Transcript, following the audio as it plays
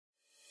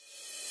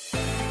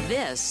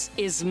This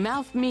is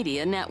Mouth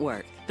Media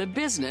Network, the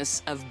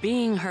business of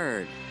being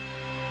heard.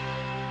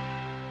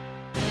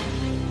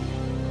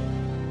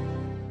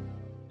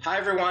 Hi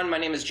everyone, my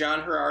name is John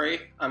Harari.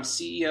 I'm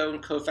CEO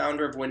and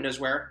co-founder of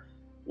Windowsware.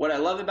 What I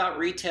love about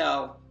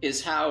retail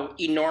is how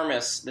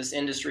enormous this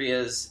industry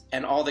is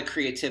and all the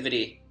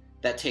creativity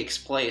that takes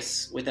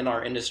place within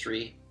our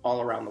industry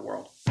all around the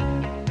world.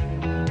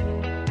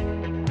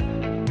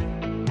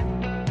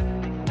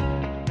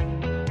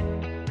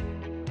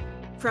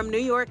 From New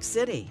York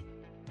City,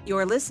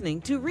 you're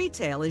listening to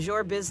Retail is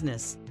Your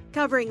Business,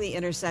 covering the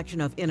intersection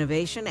of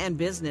innovation and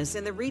business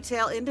in the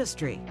retail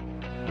industry.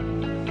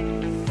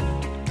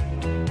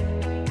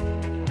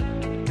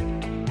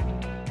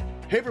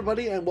 Hey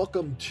everybody, and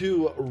welcome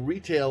to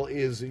Retail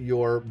is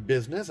Your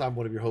Business. I'm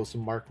one of your hosts,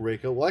 Mark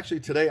Rako. Well, actually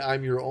today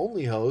I'm your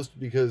only host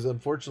because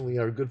unfortunately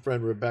our good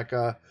friend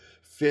Rebecca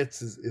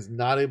Fitz is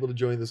not able to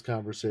join this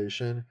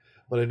conversation,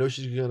 but I know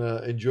she's going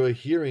to enjoy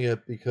hearing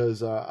it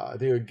because I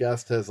think our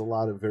guest has a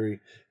lot of very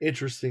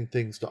interesting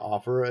things to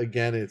offer.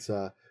 Again, it's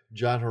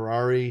John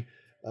Harari,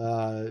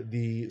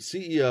 the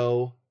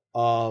CEO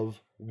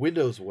of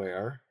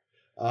Windowsware.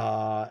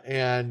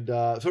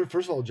 So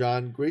first of all,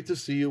 John, great to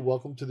see you.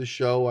 Welcome to the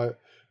show.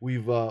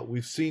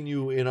 We've seen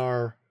you in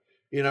our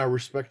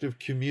respective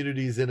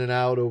communities in and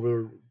out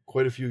over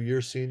quite a few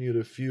years, seen you at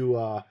a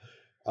few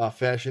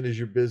Fashion is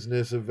Your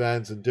Business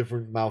events and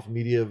different Mouth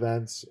Media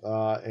events.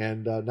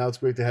 And now it's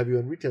great to have you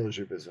on Retail is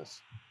Your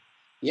Business.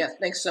 Yeah,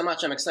 thanks so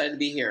much. I'm excited to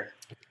be here.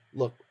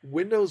 Look,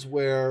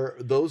 Windowsware,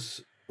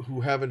 those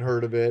who haven't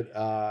heard of it,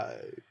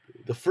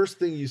 the first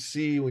thing you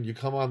see when you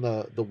come on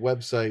the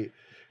website,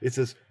 it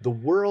says the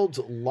world's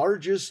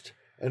largest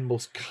and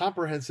most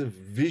comprehensive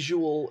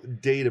visual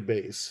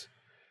database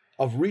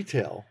of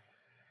retail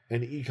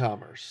and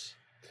e-commerce.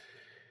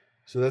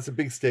 So that's a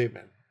big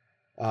statement.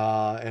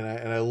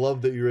 And I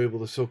love that you're able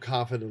to so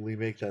confidently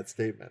make that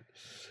statement.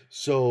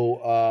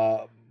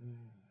 So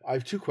I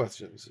have two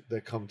questions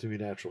that come to me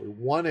naturally.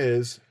 One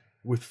is,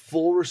 with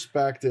full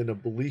respect and a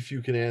belief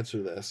you can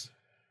answer this,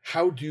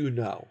 how do you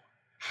know?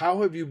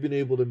 How have you been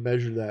able to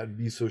measure that and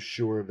be so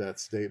sure of that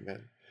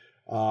statement?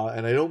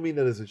 And I don't mean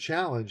that as a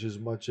challenge as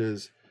much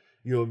as,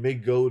 it may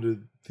go to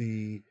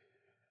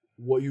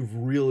what you've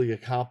really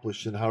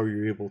accomplished and how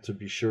you're able to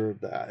be sure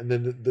of that. And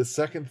then the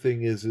second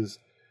thing is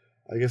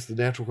I guess the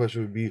natural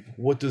question would be,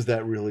 what does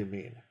that really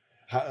mean?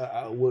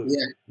 How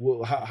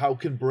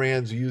can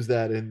brands use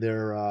that in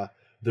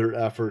their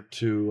effort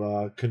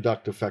to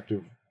conduct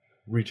effective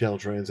retail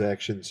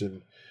transactions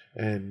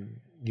and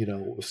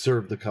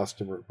serve the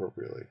customer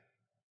appropriately?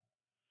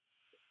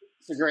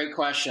 It's a great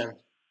question.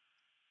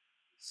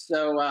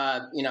 So,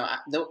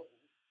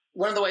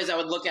 one of the ways I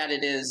would look at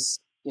it is,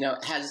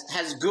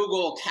 has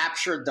Google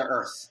captured the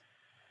earth?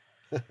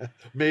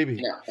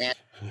 Maybe.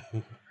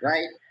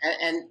 Right?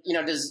 And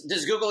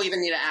does Google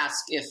even need to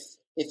ask if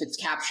it's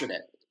captured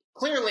it?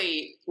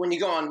 Clearly, when you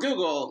go on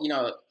Google, you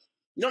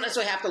don't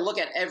necessarily have to look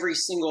at every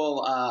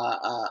single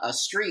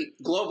street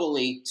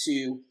globally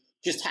to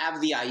just have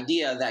the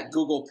idea that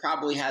Google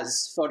probably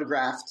has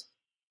photographed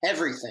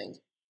everything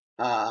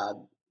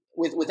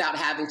without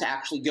having to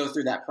actually go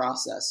through that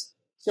process.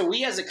 So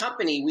we as a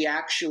company, we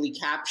actually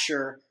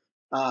capture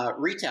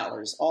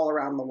retailers all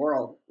around the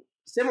world.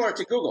 Similar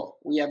to Google,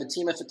 we have a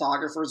team of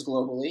photographers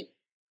globally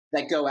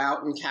that go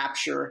out and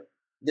capture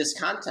this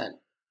content.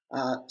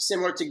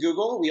 Similar to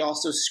Google, we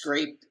also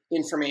scrape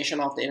information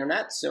off the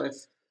internet. So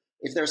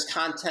if there's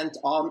content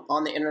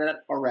on the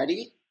internet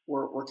already,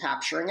 we're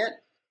capturing it.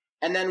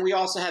 And then we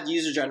also have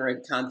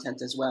user-generated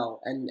content as well.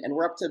 And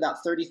we're up to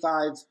about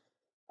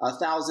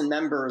 35,000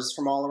 members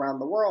from all around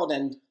the world.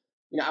 And,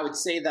 I would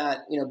say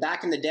that,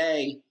 back in the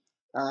day,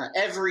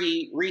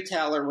 every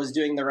retailer was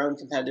doing their own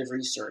competitive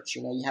research.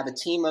 You have a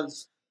team of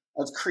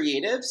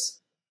creatives,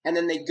 and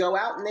then they go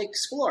out and they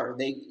explore.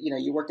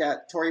 You work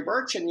at Tory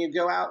Burch and you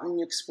go out and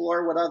you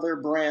explore what other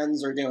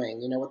brands are doing.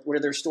 What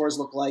do their stores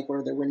look like? What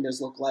do their windows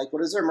look like?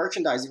 What does their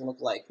merchandising look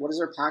like? What does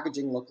their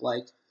packaging look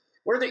like?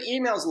 What do their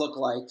emails look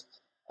like?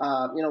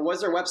 What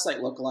does their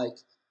website look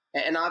like?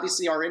 And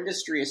obviously our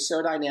industry is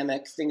so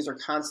dynamic. Things are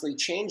constantly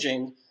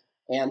changing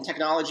and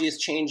technology is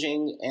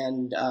changing,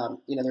 and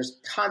there's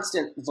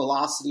constant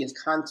velocity of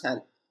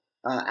content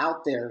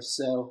out there.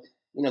 So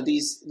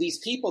these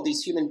people,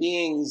 these human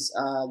beings,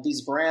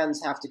 these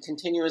brands have to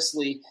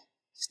continuously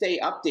stay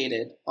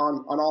updated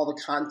on all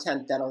the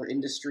content that our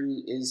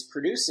industry is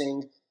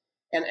producing,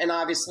 and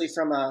obviously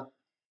from a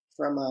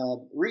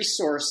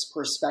resource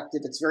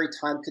perspective, it's very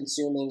time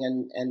consuming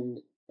and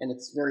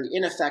it's very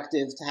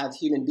ineffective to have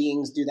human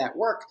beings do that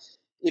work.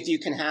 If you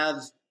can have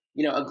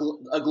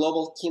a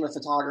global team of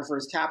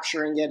photographers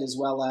capturing it, as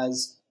well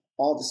as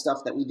all the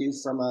stuff that we do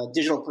from a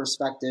digital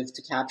perspective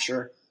to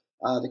capture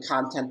the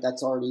content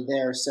that's already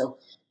there. So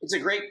it's a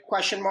great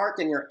question, Mark,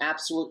 and you're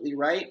absolutely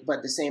right. But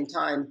at the same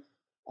time,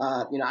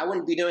 I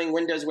wouldn't be doing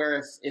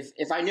Windowsware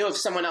if I knew of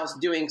someone else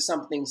doing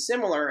something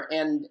similar.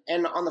 And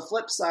on the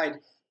flip side,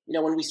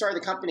 when we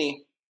started the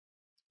company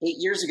 8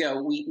 years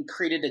ago, we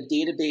created a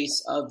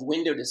database of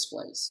window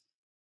displays.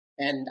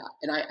 And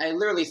I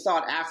literally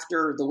thought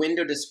after the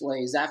window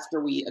displays,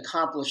 after we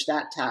accomplished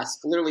that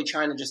task, literally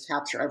trying to just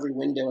capture every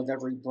window of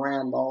every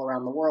brand all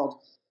around the world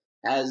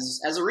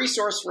as a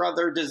resource for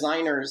other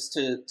designers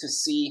to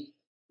see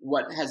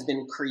what has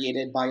been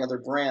created by other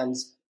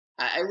brands.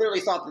 I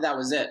literally thought that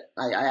was it.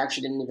 I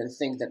actually didn't even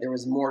think that there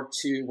was more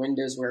to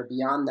WindowsWare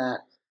beyond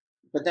that.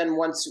 But then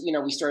once,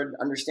 we started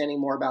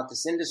understanding more about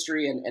this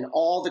industry and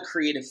all the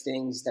creative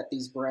things that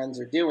these brands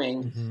are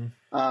doing,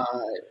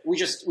 we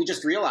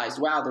just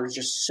realized, wow, there's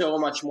just so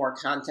much more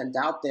content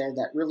out there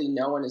that really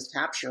no one is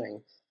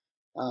capturing.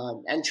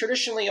 And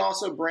traditionally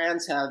also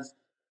brands have,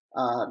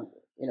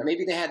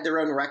 maybe they had their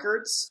own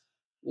records.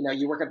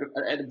 You work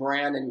at a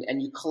brand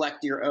and you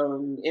collect your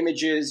own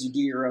images, you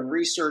do your own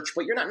research,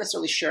 but you're not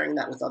necessarily sharing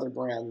that with other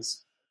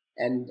brands.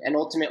 And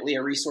ultimately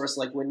a resource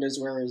like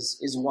WindowsWare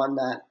is one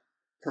that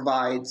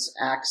provides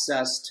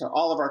access to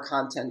all of our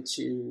content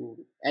to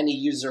any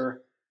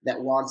user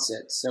that wants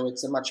it. So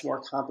it's a much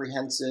more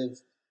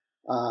comprehensive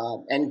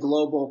and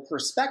global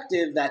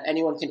perspective that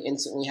anyone can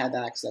instantly have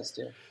access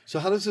to. So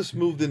how does this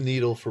move the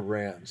needle for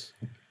brands,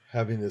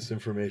 having this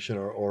information,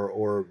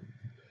 or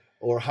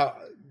how?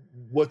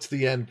 What's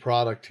the end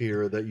product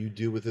here that you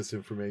do with this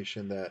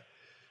information?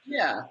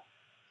 Yeah,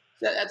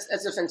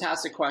 that's a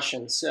fantastic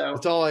question. So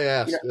that's all I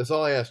asked. That's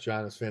all I asked,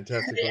 John. It's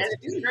fantastic.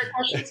 These are great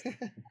questions.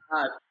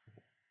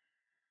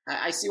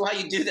 I see why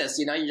you do this.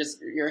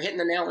 You're hitting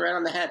the nail right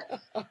on the head.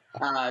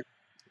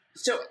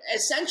 So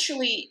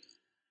essentially,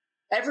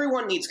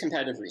 everyone needs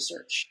competitive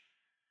research,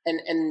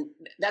 and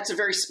that's a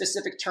very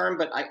specific term.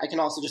 But I can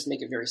also just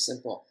make it very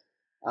simple.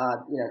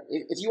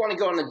 If you want to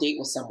go on a date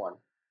with someone,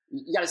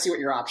 you got to see what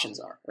your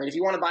options are, right? If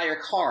you want to buy a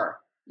car,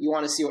 you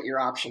want to see what your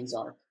options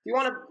are. If you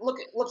want to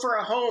look for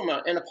a home,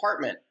 an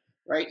apartment,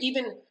 right?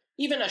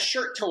 Even a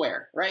shirt to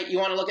wear, right? You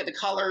want to look at the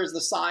colors,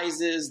 the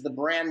sizes, the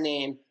brand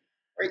name,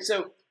 right?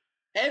 So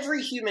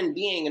every human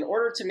being, in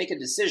order to make a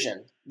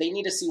decision, they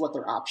need to see what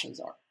their options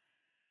are.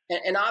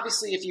 And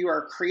obviously, if you are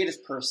a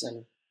creative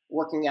person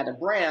working at a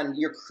brand,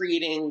 you're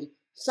creating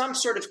some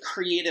sort of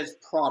creative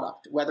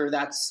product, whether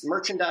that's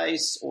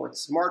merchandise or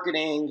it's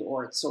marketing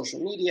or it's social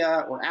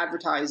media or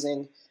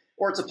advertising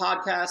or it's a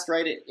podcast,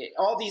 right?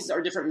 All these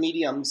are different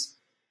mediums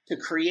to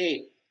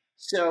create.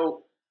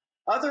 So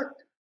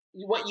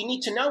what you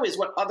need to know is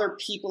what other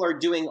people are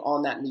doing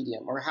on that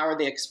medium, or how are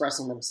they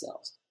expressing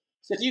themselves.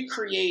 So if you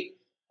create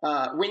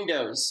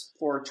windows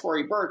for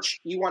Tory Burch,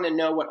 you want to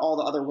know what all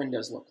the other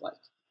windows look like.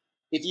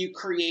 If you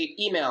create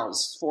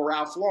emails for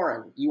Ralph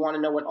Lauren, you want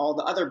to know what all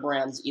the other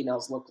brands'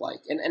 emails look like.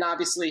 And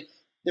obviously,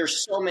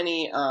 there's so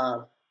many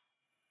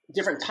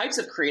different types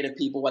of creative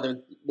people,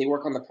 whether they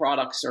work on the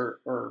products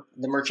or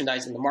the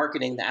merchandising, the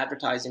marketing, the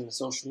advertising, the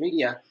social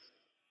media.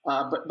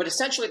 But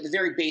essentially, at the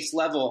very base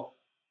level,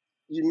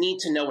 you need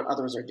to know what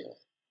others are doing.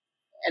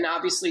 And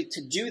obviously,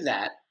 to do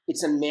that,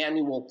 it's a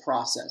manual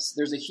process.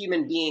 There's a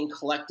human being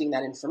collecting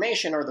that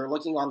information, or they're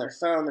looking on their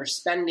phone, they're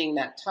spending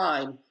that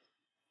time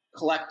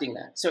collecting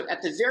that. So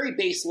at the very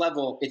base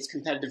level, it's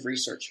competitive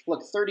research.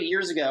 Look, 30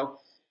 years ago,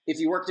 if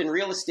you worked in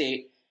real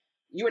estate,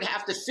 you would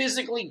have to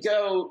physically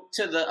go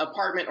to the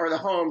apartment or the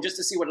home just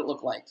to see what it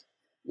looked like,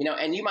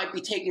 and you might be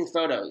taking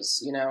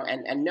photos,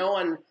 and no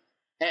one,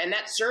 and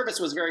that service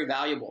was very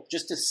valuable,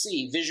 just to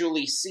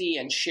visually see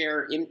and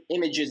share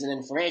images and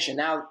information.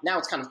 Now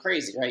it's kind of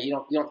crazy, right?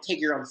 You don't take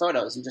your own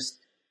photos. You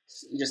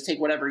just take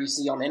whatever you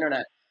see on the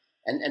internet,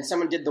 and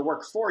someone did the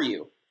work for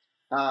you.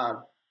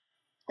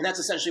 And that's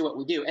essentially what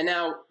we do. And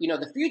now,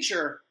 the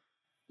future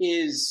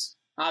is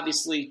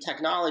obviously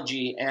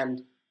technology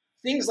and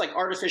things like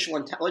artificial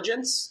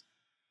intelligence,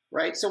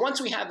 right? So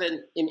once we have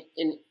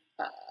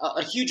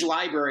a huge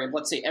library of,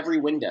 let's say,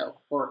 every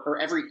window or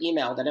every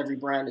email that every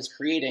brand is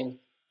creating,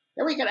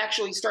 then we can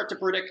actually start to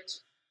predict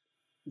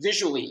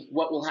visually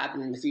what will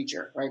happen in the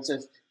future, right? So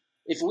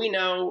if we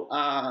know,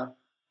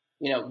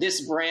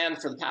 this brand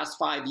for the past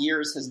 5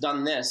 years has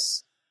done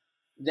this,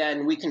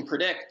 then we can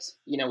predict,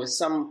 with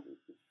some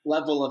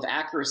level of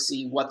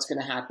accuracy what's going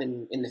to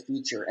happen in the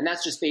future, and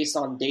that's just based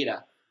on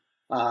data.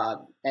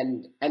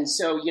 And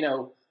so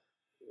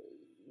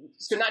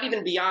so not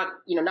even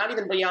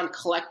beyond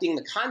collecting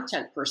the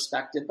content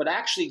perspective, but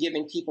actually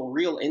giving people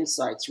real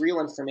insights, real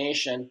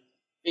information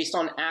based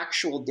on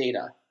actual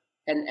data,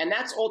 and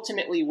that's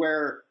ultimately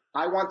where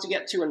I want to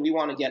get to, and we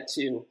want to get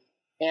to.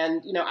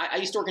 And I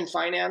used to work in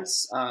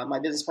finance. My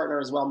business partner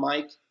as well,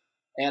 Mike,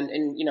 and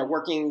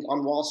working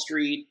on Wall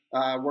Street,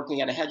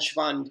 working at a hedge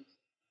fund.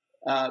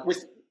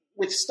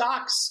 With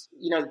stocks,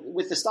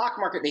 with the stock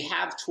market, they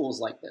have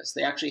tools like this.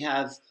 They actually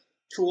have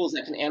tools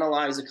that can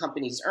analyze a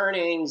company's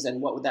earnings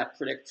and what would that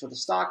predict for the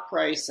stock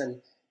price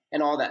and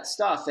all that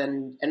stuff.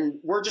 And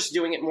we're just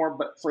doing it more,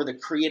 but for the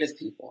creative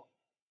people.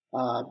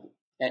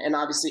 And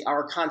obviously,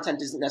 our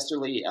content isn't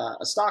necessarily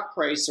a stock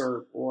price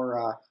or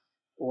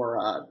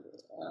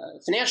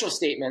financial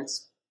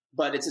statements,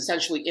 but it's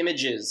essentially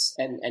images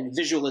and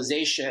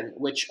visualization,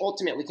 which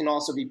ultimately can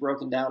also be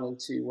broken down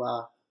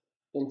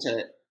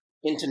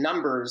into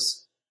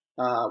numbers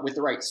with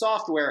the right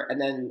software, and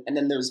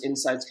then those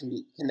insights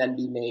can then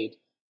be made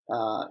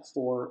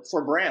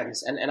for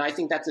brands, and I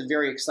think that's a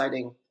very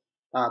exciting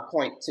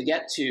point to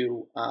get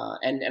to,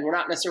 and we're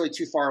not necessarily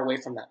too far away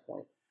from that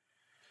point.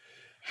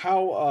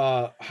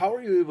 How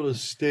are you able to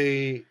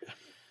stay?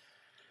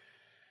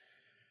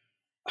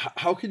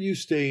 How can you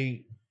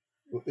stay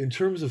in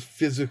terms of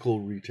physical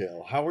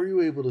retail? How are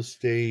you able to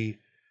stay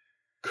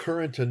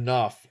current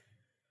enough?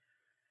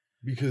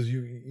 Because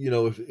you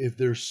know, if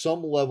there's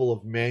some level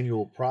of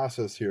manual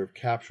process here of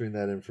capturing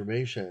that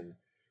information,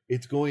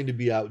 it's going to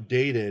be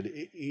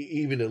outdated,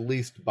 even at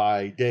least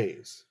by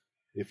days,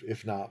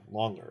 if not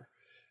longer.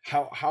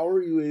 How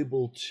are you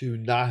able to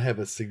not have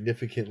a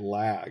significant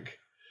lag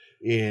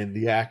in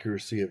the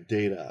accuracy of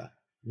data?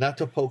 Not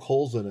to poke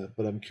holes in it,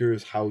 but I'm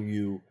curious how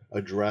you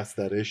address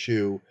that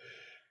issue.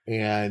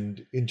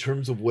 And in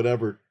terms of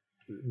whatever,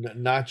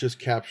 not just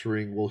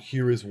capturing, well,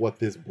 here is what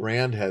this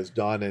brand has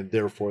done, and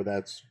therefore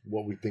that's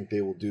what we think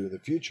they will do in the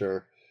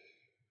future.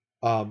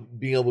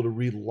 Being able to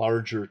read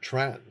larger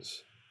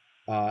trends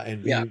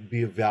and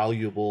be a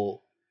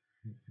valuable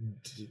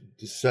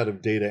set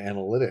of data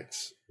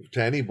analytics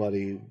to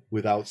anybody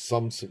without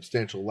some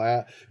substantial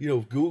lag. You know,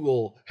 if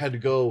Google had to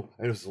go,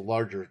 and it's a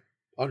larger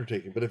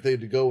undertaking, but if they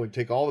had to go and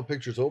take all the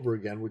pictures over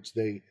again, which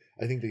I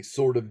think they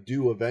sort of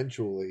do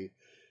eventually,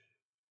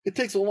 it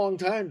takes a long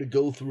time to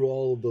go through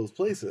all of those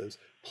places.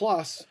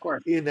 Plus,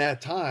 in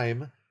that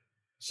time,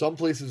 some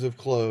places have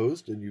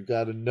closed, and you've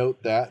got to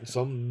note that, and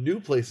some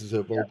new places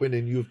have opened,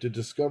 and you have to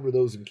discover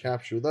those and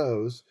capture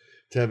those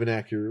to have an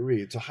accurate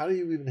read. So how do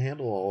you even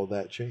handle all of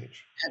that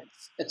change?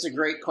 It's a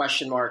great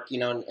question, Mark. You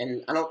know,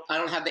 and I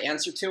don't have the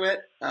answer to it.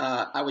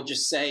 I would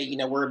just say, you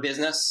know, we're a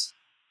business,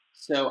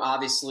 so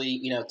obviously,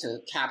 you know, to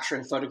capture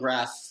and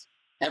photograph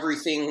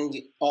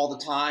everything all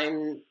the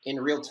time in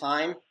real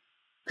time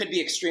could be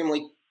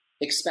extremely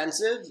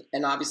expensive.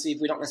 And obviously,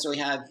 if we don't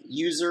necessarily have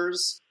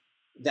users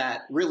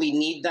that really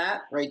need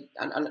that, right?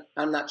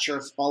 I'm not sure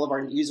if all of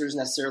our users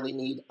necessarily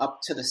need up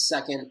to the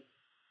second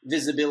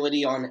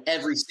visibility on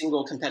every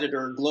single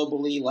competitor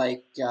globally,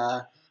 like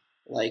a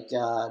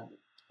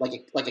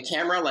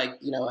camera, like,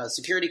 you know, a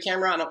security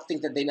camera. I don't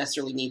think that they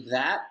necessarily need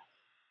that.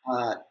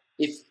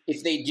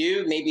 If they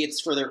do, maybe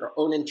it's for their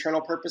own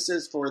internal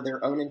purposes, for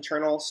their own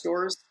internal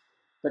stores,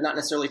 but not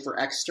necessarily for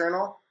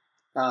external.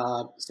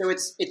 So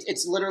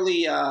it's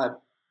literally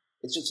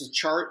it's just a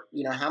chart.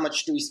 You know, how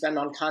much do we spend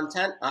on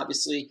content?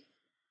 Obviously,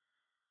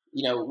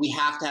 you know, we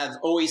have to have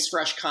always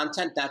fresh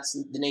content. That's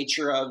the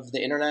nature of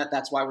the internet.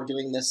 That's why we're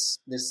doing this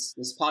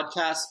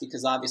podcast,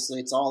 because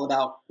obviously it's all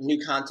about new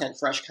content,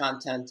 fresh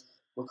content,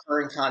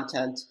 recurring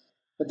content.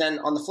 But then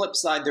on the flip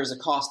side, there's a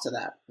cost to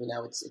that. You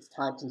know, it's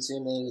time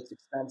consuming, it's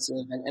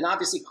expensive, and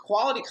obviously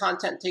quality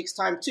content takes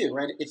time too,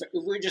 right? If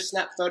we just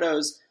snap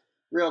photos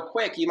real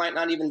quick, you might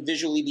not even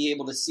visually be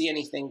able to see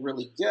anything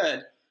really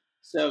good.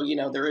 So, you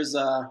know, there's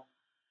a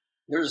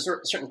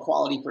certain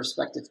quality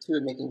perspective to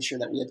it, making sure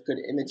that we have good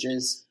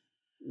images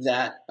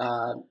that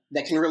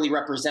can really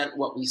represent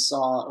what we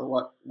saw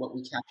or what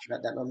we captured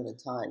at that moment in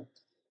time.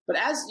 But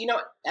as you know,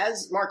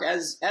 as Mark,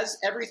 as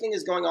everything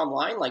is going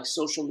online, like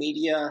social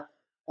media,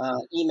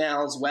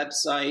 emails,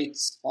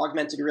 websites,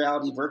 augmented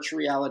reality, virtual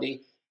reality,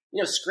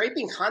 you know,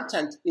 scraping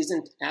content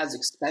isn't as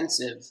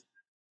expensive,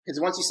 because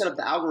once you set up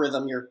the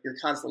algorithm, you're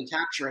constantly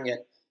capturing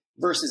it,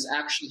 versus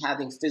actually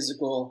having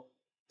physical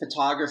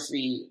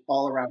photography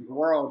all around the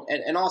world.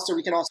 And also,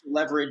 we can also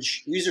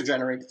leverage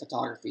user-generated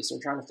photography. So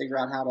we're trying to figure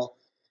out how to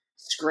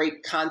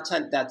scrape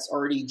content that's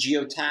already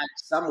geotagged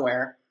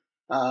somewhere,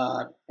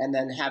 and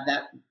then have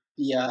that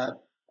be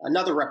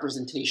another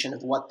representation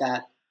of what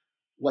that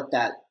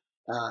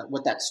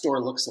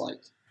store looks like.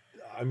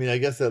 I mean, I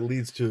guess that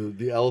leads to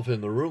the elephant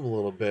in the room a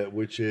little bit,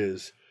 which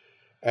is,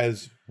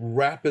 as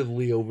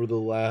rapidly over the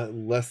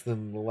less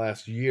than the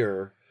last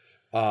year,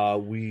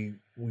 we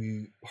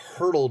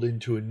hurtled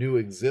into a new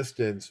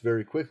existence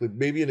very quickly,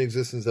 maybe an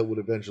existence that would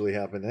eventually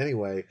happen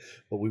anyway,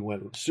 but we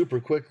went super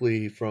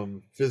quickly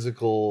from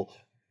physical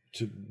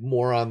to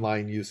more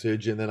online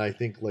usage. And then I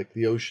think, like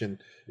the ocean,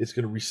 it's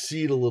going to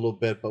recede a little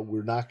bit, but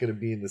we're not going to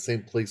be in the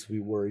same place we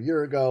were a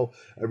year ago.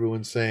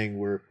 Everyone's saying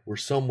we're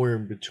somewhere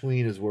in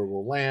between is where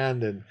we'll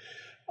land. And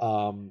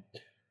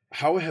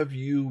how have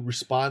you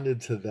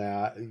responded to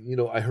that? You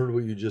know, I heard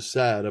what you just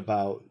said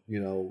about, you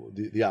know,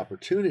 the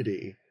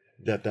opportunity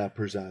that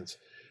presents,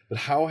 but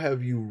how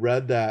have you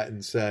read that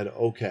and said,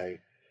 okay,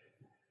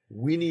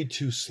 we need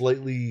to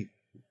slightly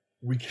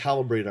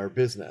recalibrate our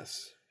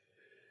business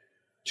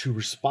to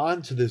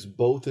respond to this,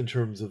 both in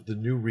terms of the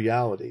new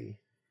reality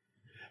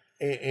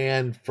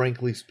and,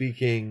 frankly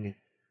speaking,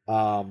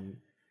 the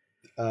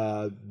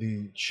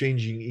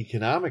changing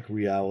economic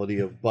reality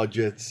of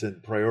budgets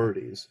and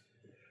priorities,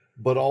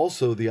 but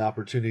also the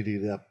opportunity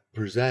that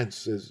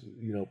presents is,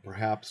 you know,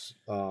 perhaps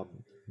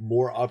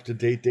more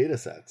up-to-date data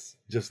sets.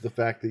 Just the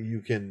fact that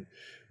you can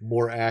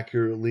more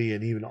accurately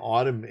and even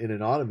in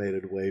an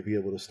automated way be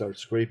able to start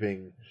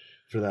scraping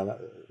for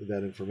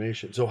that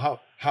information. So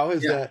how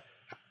has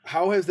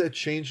that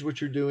changed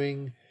what you're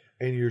doing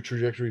and your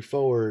trajectory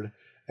forward,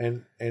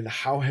 and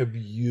how have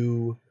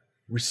you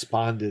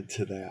responded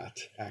to that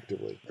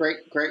actively?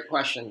 Great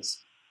questions.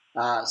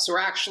 So we're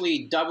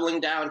actually doubling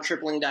down,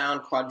 tripling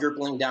down,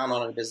 quadrupling down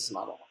on our business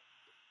model.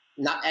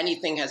 Not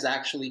anything has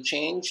actually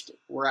changed.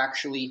 We're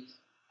actually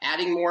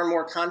adding more and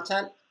more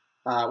content.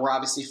 We're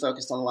obviously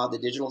focused on a lot of the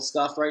digital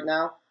stuff right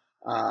now.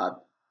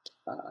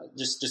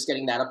 Just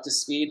getting that up to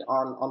speed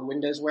on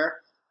Windowsware.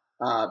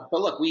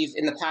 But look, we've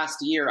in the past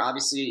year,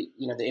 obviously,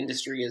 the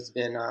industry has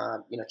been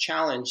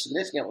challenged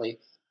significantly,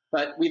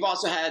 but we've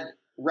also had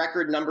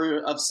record number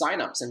of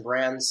signups and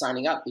brands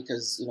signing up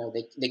because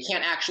they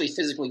can't actually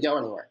physically go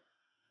anywhere.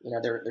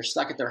 They're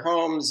stuck at their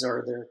homes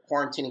or they're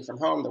quarantining from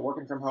home, they're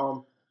working from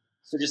home.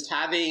 So just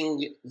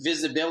having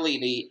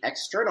visibility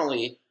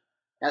externally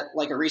at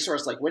like a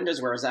resource like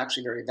Windowsware is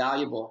actually very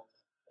valuable.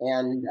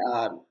 And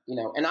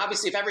and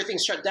obviously if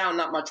everything's shut down,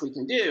 not much we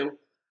can do.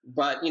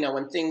 But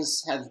when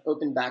things have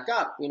opened back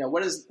up,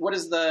 what does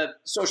the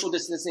social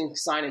distancing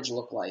signage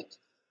look like?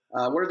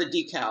 What are the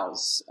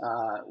decals?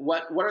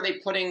 What are they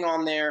putting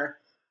on their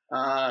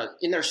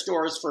in their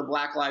stores for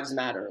Black Lives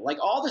Matter? Like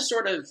all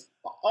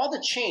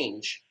the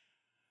change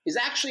is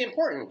actually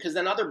important because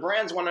then other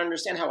brands want to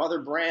understand how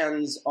other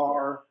brands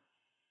are,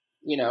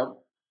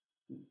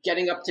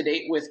 getting up to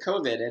date with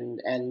COVID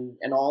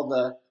and all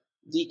the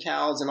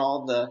decals and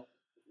all the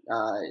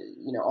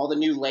all the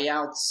new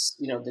layouts,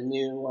 the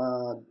new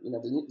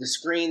the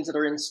screens that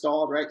are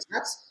installed, right? So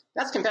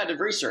that's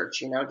competitive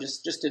research,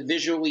 just to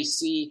visually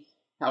see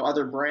how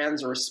other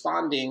brands are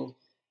responding,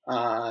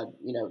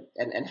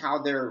 and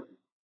how they're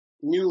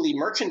newly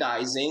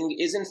merchandising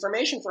is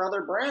information for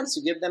other brands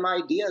to give them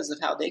ideas of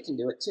how they can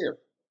do it too,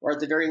 or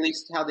at the very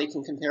least how they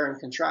can compare and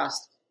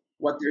contrast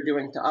what they're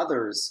doing to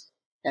others.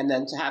 And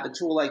then to have a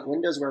tool like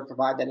Windowsware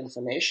provide that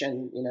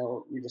information,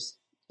 you're just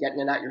getting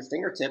it at your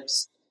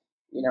fingertips,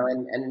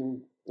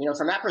 and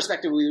from that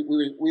perspective, we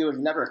would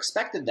have never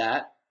expected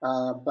that.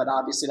 But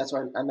obviously that's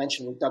why I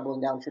mentioned we're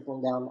doubling down,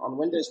 tripling down on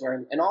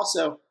Windowsware. And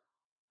also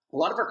a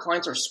lot of our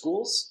clients are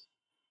schools.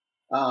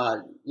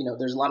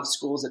 There's a lot of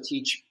schools that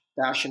teach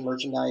fashion,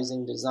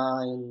 merchandising,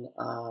 design,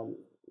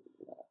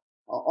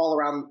 all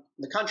around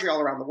the country, all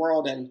around the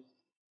world. And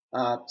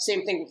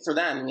same thing for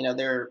them.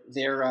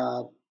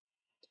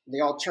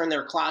 They all turn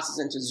their classes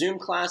into Zoom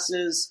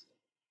classes.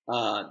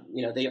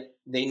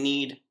 They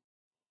need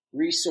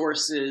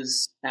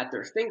resources at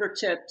their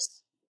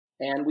fingertips.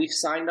 And we've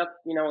signed up,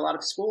 a lot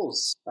of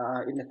schools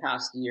in the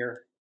past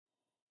year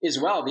as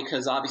well,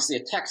 because obviously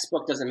a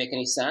textbook doesn't make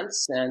any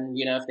sense. And,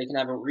 if they can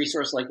have a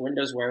resource like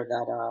Windowsware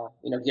that,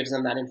 gives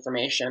them that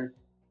information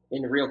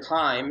in real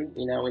time,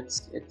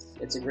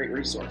 it's a great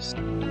resource.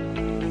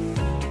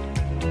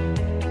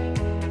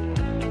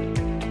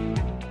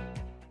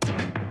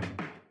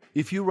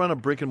 If you run a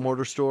brick and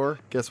mortar store,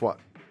 guess what?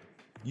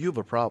 You have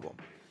a problem.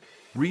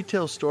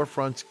 Retail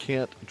storefronts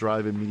can't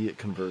drive immediate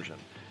conversion,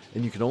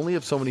 and you can only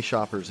have so many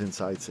shoppers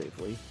inside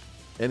safely.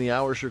 Any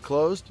hours you're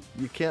closed,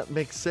 you can't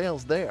make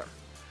sales there.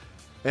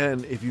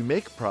 And if you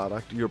make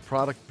product, your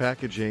product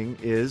packaging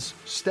is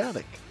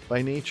static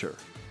by nature.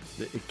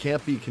 It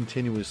can't be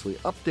continuously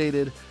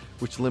updated,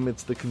 which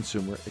limits the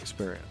consumer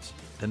experience.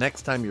 The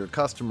next time your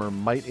customer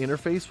might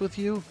interface with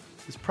you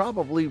is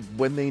probably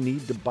when they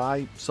need to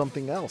buy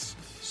something else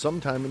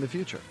sometime in the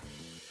future.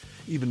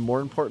 Even more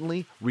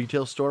importantly,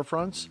 retail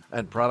storefronts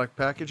and product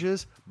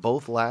packages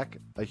both lack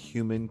a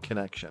human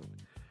connection.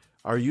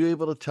 Are you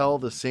able to tell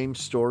the same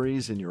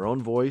stories in your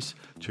own voice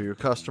to your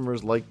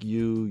customers like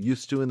you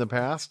used to in the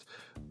past?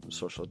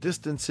 Social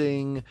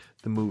distancing,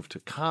 the move to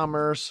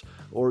commerce,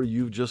 or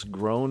you've just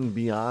grown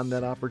beyond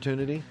that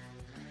opportunity?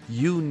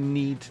 You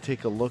need to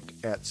take a look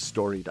at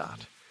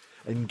StoryDot.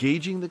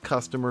 Engaging the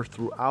customer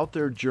throughout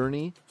their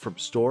journey from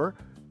store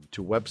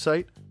to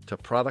website to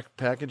product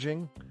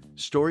packaging,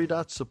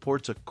 StoryDot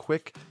supports a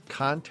quick,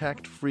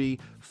 contact-free,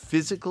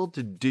 physical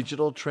to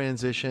digital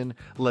transition,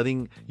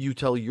 letting you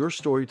tell your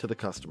story to the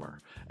customer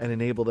and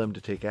enable them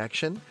to take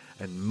action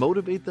and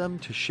motivate them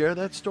to share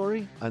that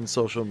story on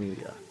social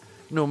media.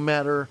 No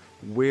matter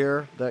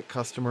where that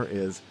customer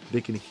is,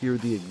 they can hear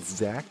the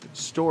exact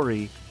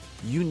story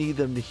you need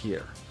them to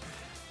hear.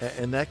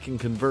 And that can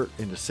convert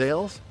into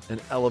sales and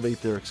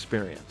elevate their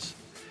experience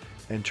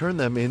and turn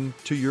them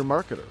into your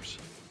marketers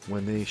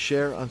when they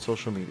share on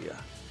social media.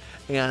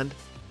 And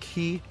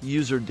key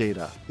user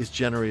data is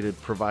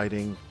generated,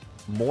 providing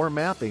more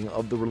mapping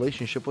of the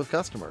relationship with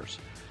customers.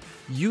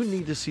 You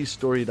need to see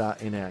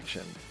StoryDot in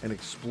action and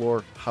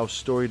explore how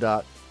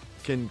StoryDot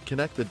can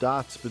connect the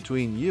dots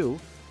between you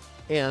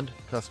and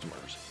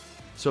customers.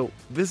 So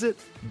visit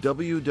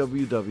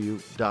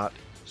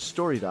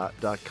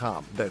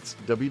www.storydot.com. That's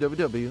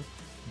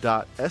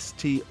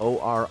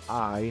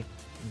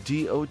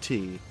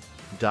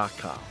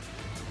www.storydot.com.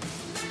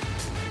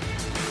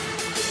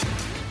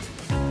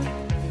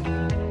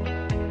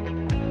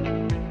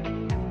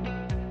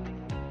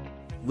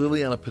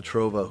 Liliana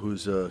Petrova,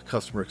 who's a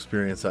customer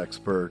experience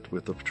expert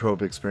with the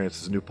Petrova Experience,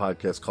 has a new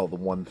podcast called The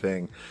One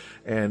Thing.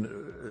 And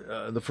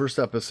the first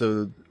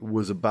episode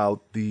was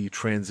about the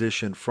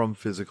transition from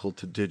physical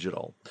to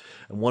digital.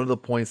 And one of the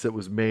points that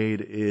was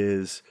made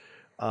is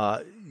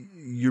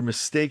you're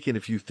mistaken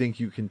if you think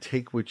you can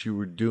take what you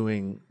were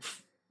doing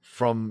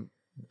from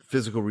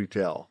physical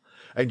retail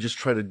and just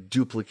try to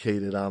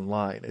duplicate it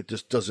online. It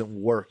just doesn't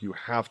work. You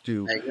have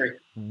to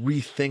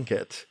rethink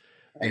it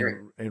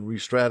and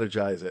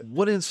re-strategize it.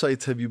 What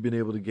insights have you been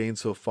able to gain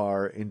so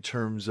far in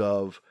terms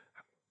of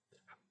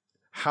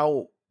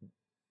how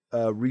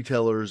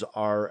retailers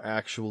are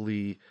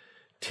actually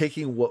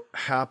taking what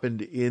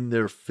happened in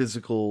their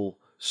physical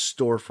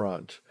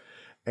storefront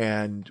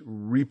and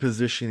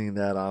repositioning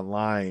that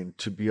online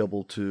to be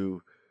able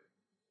to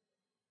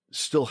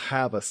still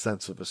have a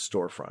sense of a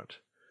storefront?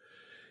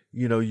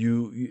 You know,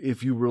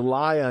 if you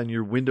rely on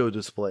your window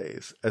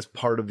displays as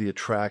part of the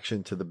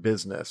attraction to the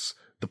business,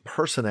 the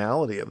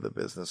personality of the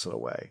business in a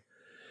way,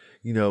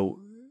 you know,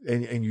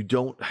 and you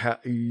don't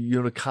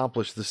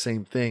accomplish the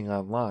same thing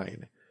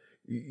online,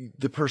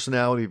 the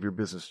personality of your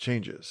business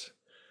changes.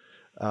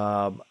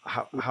 What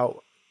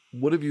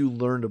have you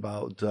learned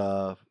about,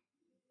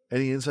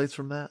 any insights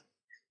from that?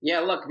 Yeah,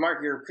 look, Mark,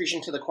 you're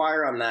preaching to the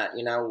choir on that.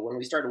 You know, when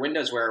we started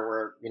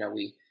Windowsware,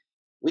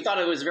 we thought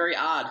it was very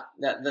odd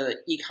that the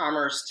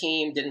e-commerce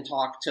team didn't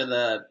talk to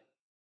the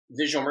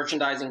visual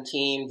merchandising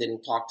team,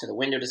 didn't talk to the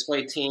window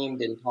display team,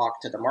 didn't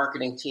talk to the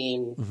marketing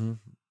team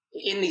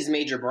in these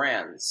major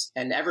brands,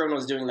 and everyone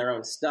was doing their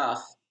own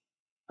stuff.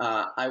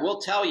 I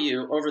will tell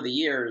you, over the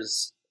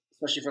years,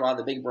 especially for a lot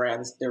of the big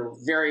brands, they're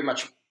very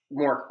much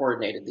more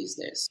coordinated these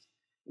days,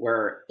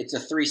 where it's a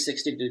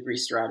 360-degree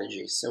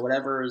strategy. So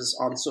whatever's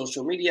on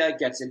social media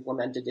gets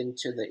implemented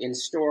into the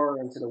in-store,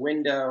 into the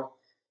window,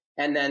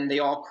 and then they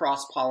all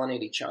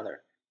cross-pollinate each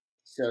other.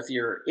 So if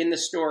you're in the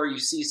store, you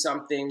see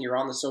something, you're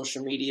on the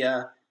social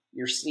media,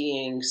 you're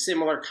seeing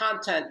similar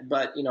content,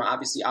 but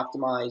obviously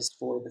optimized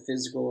for the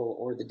physical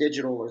or the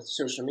digital or the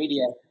social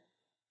media.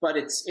 But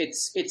it's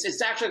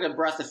actually like a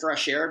breath of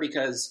fresh air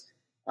because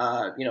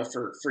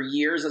for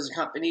years as a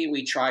company,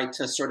 we tried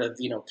to sort of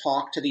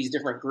talk to these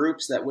different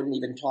groups that wouldn't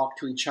even talk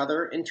to each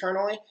other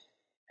internally.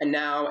 And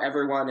now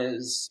everyone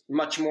is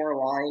much more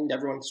aligned.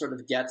 Everyone sort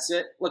of gets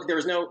it. Look,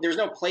 there's no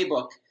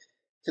playbook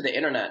to the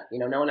internet.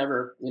 No one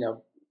ever,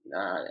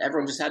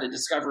 everyone just had to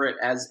discover it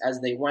as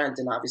they went.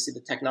 And obviously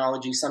the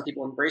technology, some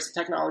people embrace the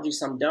technology,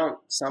 some don't.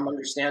 Some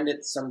understand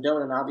it, some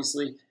don't. And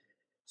obviously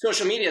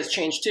social media has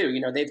changed too.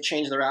 They've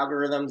changed their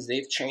algorithms.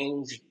 They've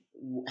changed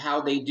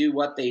how they do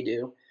what they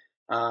do.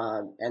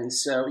 And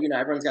so,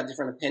 everyone's got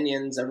different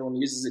opinions. Everyone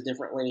uses it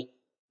differently.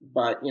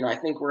 But, I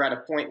think we're at a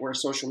point where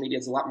social media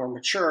is a lot more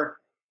mature,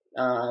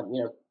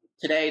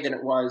 today than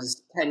it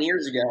was 10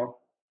 years ago.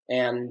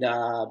 And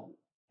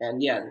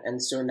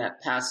so in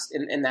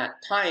that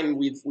time,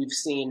 we've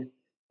seen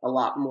a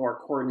lot more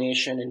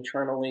coordination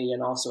internally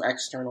and also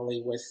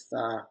externally with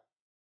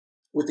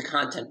the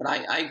content. But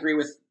I agree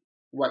with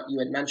what you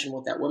had mentioned,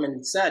 what that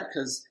woman said,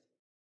 because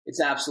it's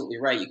absolutely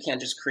right. You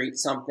can't just create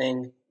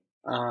something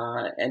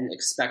and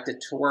expect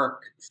it to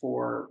work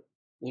for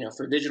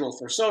digital,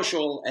 for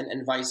social,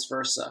 and vice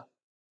versa.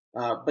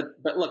 But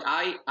look,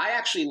 I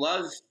actually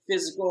love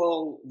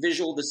physical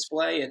visual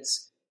display.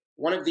 It's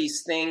one of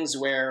these things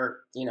where,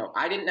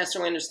 I didn't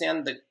necessarily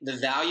understand the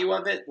value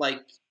of it,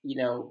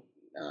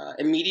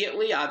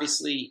 immediately.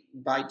 Obviously,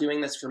 by doing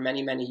this for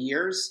many, many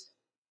years,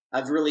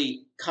 I've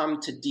really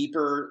come to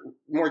deeper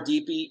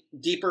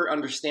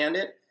understand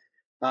it.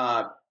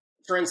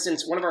 For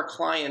instance, one of our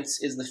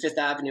clients is the Fifth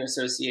Avenue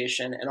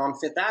Association, and on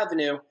Fifth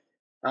Avenue,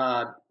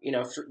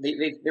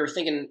 they were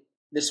thinking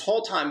this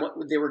whole time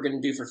what they were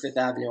going to do for Fifth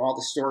Avenue. All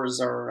the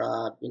stores are,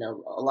 a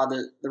lot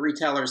of the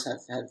retailers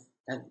have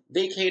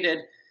vacated,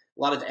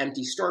 a lot of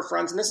empty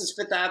storefronts, and this is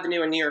Fifth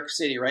Avenue in New York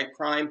City, right?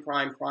 Prime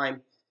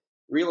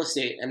real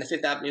estate, and the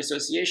Fifth Avenue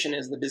Association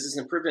is the business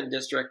improvement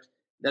district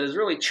that is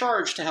really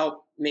charged to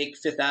help make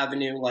Fifth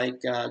Avenue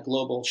like a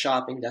global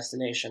shopping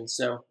destination.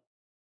 So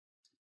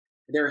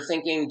they're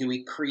thinking, do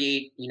we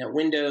create,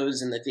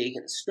 windows in the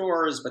vacant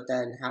stores, but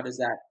then how does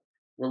that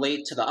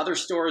relate to the other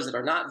stores that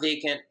are not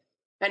vacant?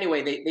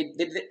 Anyway, they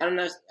I don't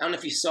know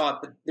if you saw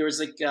it, but there was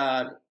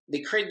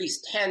they created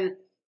these 10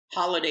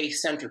 holiday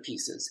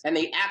centerpieces, and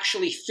they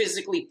actually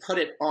physically put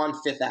it on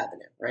Fifth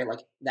Avenue, right?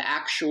 Like the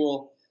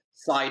actual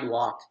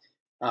sidewalk.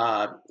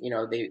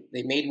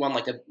 They made one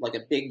like a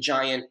big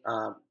giant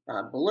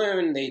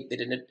balloon. They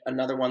did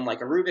another one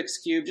like a Rubik's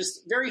Cube,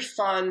 just very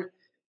fun,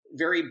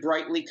 very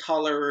brightly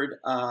colored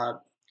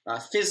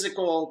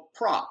physical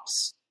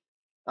props,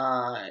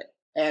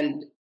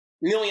 and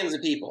millions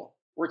of people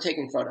were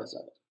taking photos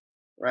of it,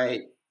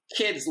 right?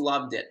 Kids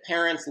loved it,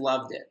 parents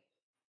loved it,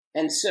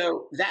 and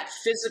so that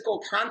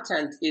physical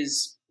content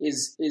is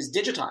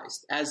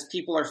digitized as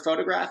people are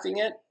photographing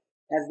it,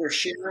 as they're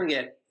sharing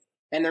it,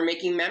 and they're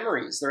making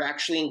memories. They're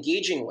actually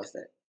engaging with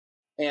it,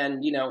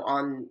 and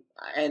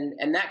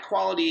and that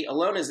quality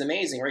alone is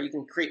amazing, right? You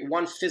can create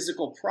one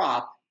physical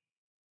prop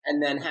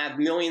and then have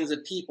millions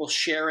of people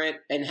share it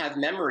and have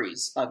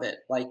memories of it.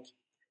 Like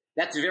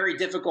that's very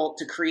difficult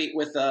to create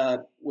with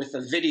a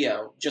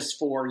video just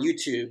for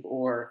YouTube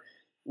or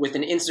with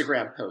an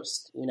Instagram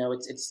post.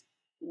 It's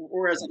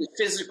whereas a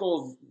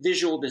physical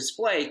visual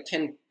display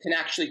can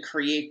actually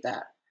create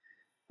that.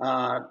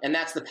 And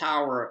that's the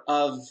power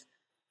of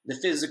the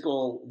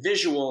physical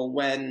visual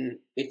when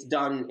it's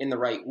done in the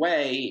right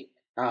way,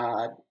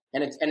 and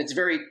it's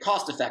very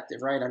cost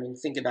effective, right? I mean,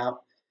 think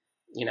about,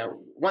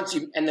 once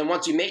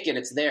you make it,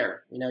 it's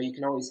there. You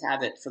can always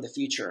have it for the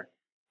future.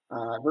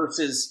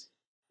 Versus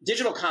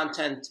digital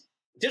content.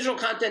 Digital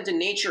content in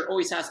nature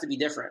always has to be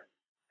different,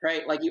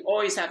 right? Like you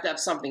always have to have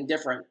something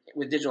different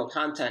with digital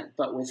content,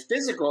 but with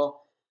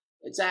physical,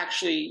 it's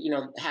actually,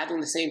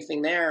 having the same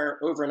thing there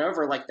over and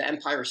over, like the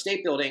Empire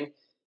State Building,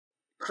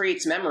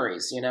 creates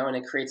memories, and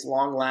it creates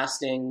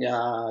long-lasting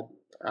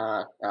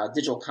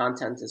digital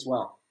content as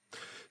well.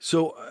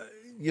 So,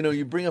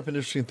 you bring up an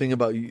interesting thing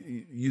about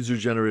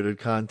user-generated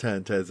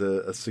content as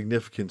a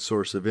significant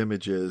source of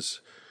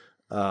images,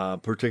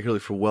 particularly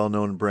for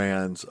well-known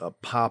brands,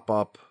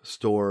 pop-up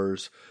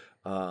stores,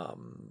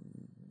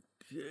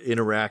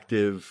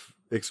 interactive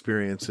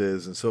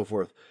experiences, and so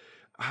forth.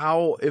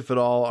 How, if at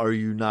all, are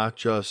you not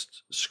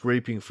just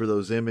scraping for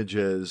those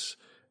images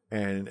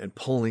and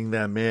pulling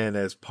them in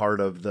as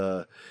part of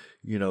the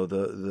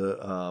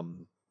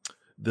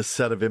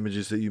set of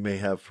images that you may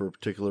have for a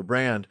particular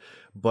brand,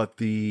 but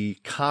the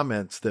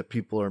comments that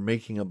people are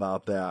making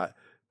about that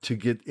to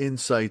get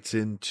insights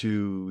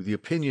into the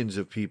opinions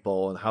of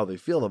people and how they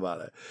feel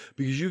about it?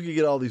 Because you could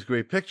get all these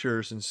great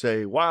pictures and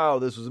say, wow,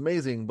 this was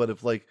amazing. But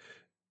if like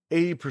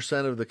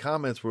 80% of the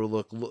comments were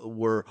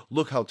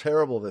look how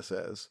terrible this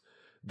is,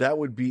 that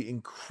would be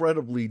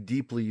incredibly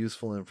deeply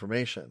useful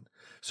information.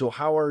 So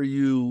how are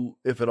you,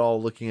 if at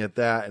all, looking at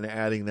that and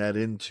adding that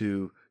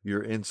into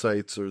your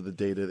insights or the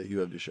data that you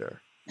have to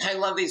share? I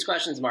love these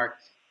questions, Mark.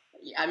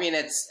 I mean,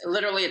 it's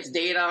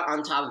data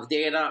on top of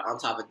data on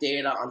top of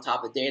data on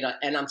top of data.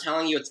 And I'm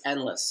telling you, it's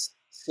endless.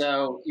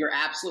 So you're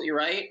absolutely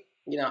right.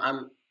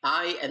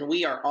 I and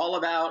we are all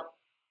about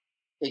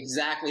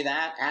exactly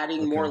that,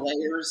 adding more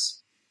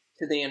layers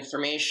to the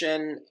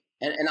information.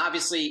 And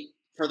obviously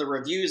for the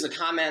reviews, the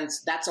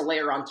comments, that's a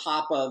layer on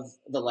top of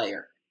the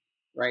layer,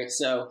 right?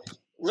 So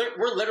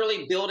we're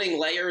literally building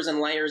layers and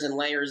layers and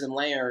layers and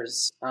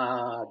layers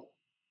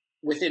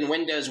within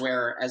Windows,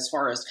 where as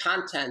far as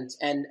content,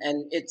 and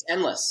it's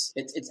endless.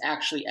 It's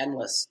actually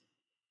endless.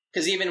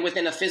 Because even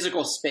within a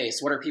physical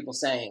space, what are people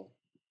saying,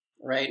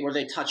 right? What are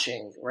they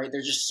touching, right?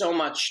 There's just so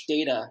much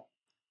data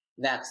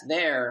that's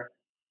there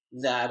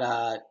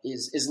that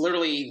is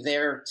literally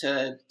there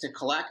to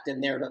collect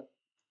and there to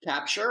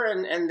capture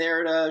and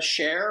there to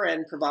share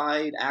and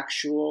provide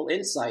actual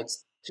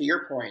insights, to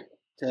your point,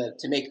 to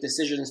make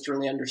decisions, to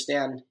really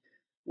understand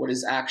what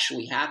is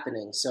actually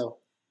happening. So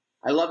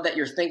I love that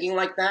you're thinking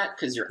like that,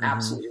 because you're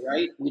absolutely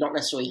right. We don't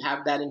necessarily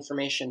have that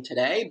information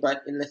today,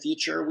 but in the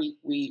future,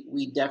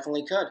 we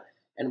definitely could,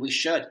 and we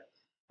should.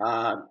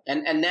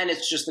 And then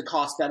it's just the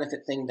cost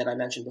benefit thing that I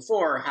mentioned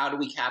before. How do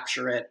we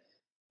capture it?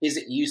 Is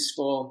it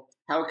useful?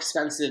 How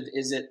expensive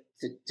is it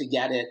to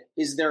get it?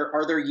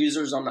 Are there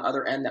users on the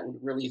other end that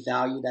would really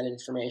value that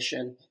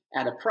information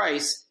at a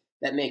price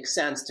that makes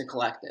sense to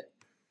collect it?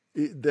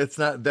 That's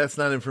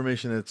not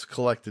information that's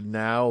collected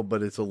now,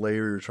 but it's a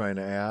layer you're trying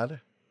to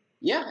add.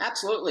 Yeah,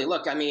 absolutely.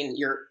 Look, I mean,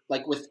 you're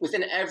like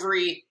within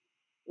every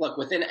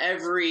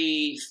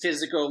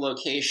physical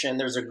location,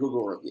 there's a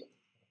Google review,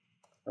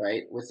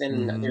 right? There's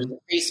a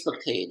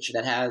Facebook page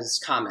that has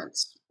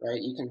comments,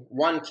 right?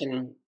 One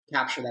can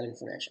capture that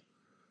information,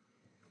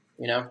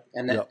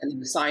 and then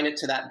assign it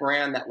to that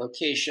brand, that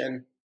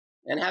location,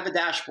 and have a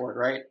dashboard,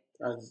 right,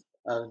 of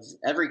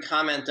every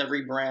comment,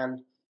 every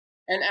brand.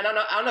 And I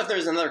don't know if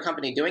there's another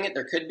company doing it.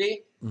 There could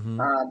be,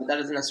 but that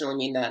doesn't necessarily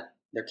mean that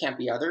there can't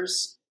be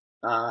others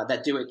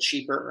that do it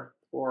cheaper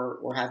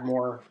or have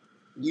more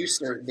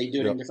use, or they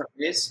do it in different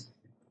ways.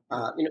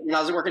 When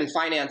I was working in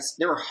finance,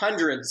 there were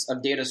hundreds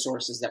of data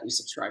sources that we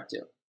subscribed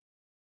to.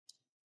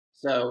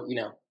 So,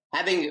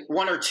 having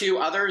one or two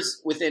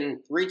others within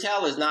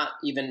retail is not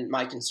even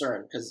my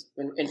concern, because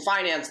in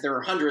finance, there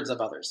are hundreds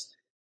of others,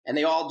 and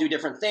they all do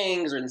different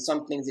things, or in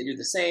some things they do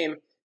the same.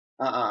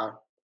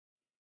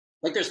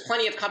 Like there's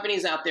plenty of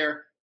companies out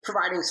there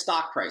providing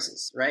stock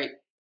prices, right?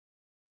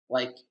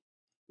 Like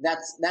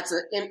that's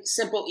a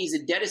simple,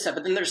 easy data set,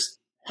 but then there's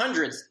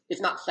hundreds, if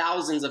not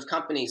thousands, of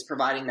companies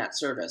providing that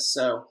service.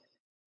 So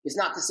it's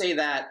not to say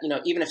that,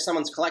 even if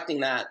someone's collecting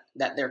that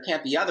there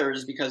can't be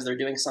others because they're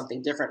doing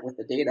something different with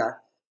the data,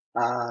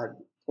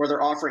 or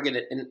they're offering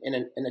it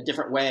in a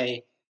different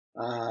way.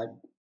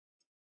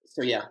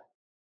 So yeah.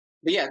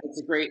 But yeah, it's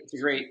a great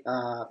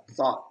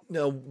thought.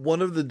 Now,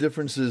 one of the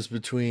differences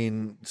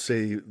between,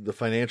 say, the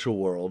financial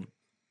world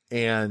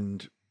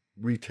and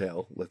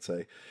retail, let's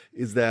say,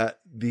 is that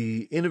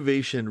the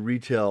innovation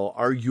retail,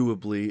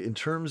 arguably, in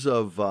terms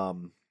of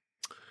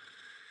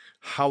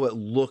how it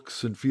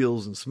looks and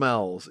feels and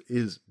smells,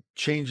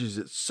 changes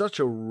at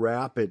such a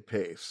rapid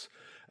pace.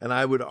 And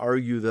I would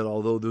argue that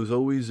although there's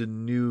always a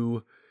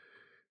new,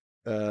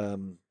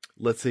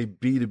 let's say,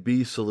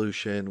 B2B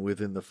solution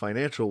within the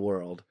financial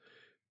world,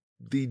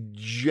 the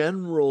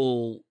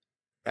general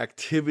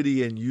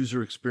activity and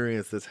user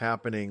experience that's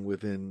happening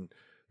within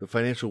the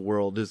financial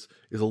world is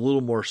a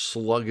little more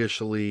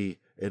sluggishly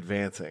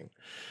advancing.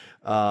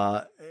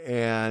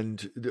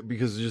 And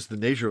because of just the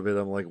nature of it,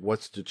 I'm like,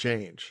 what's to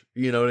change?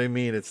 You know what I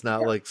mean? It's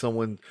not like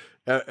someone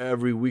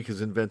every week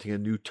is inventing a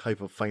new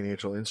type of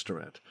financial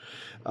instrument.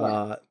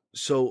 Right.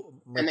 So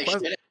and they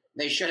shouldn't.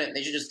 They shouldn't.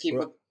 They should just keep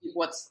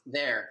what's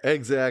there.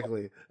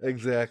 Exactly.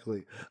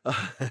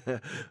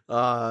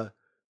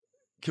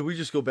 Can we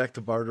just go back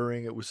to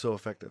bartering? It was so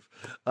effective.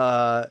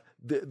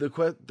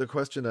 The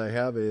question I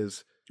have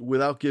is,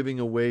 without giving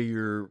away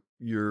your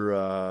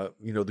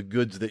the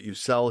goods that you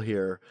sell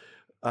here,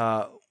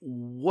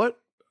 what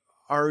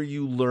are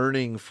you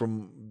learning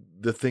from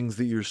the things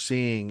that you're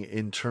seeing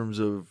in terms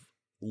of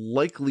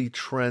likely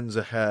trends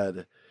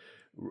ahead,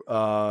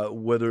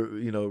 whether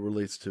it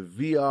relates to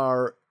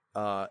VR,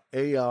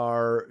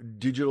 AR,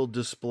 digital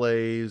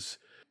displays,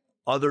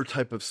 other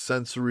type of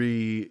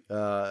sensory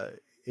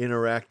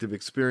interactive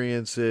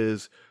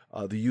experiences,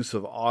 the use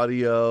of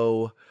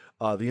audio,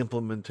 the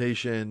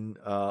implementation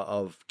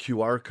of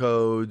QR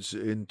codes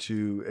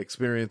into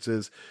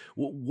experiences.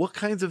 What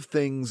kinds of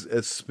things,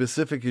 as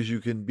specific as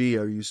you can be,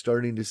 are you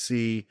starting to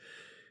see?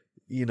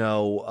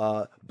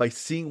 By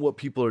seeing what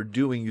people are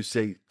doing, you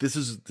say, this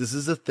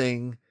is a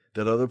thing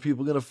that other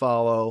people are going to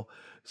follow.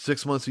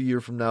 6 months, a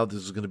year from now,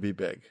 this is going to be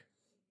big.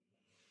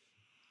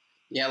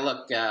 Yeah,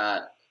 look,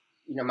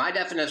 my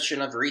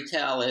definition of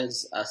retail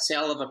is a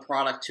sale of a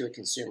product to a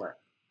consumer,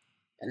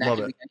 and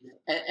that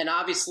and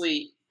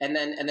obviously, and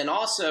then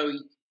also,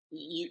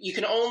 you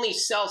can only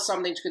sell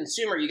something to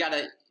consumer. You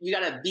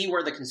gotta be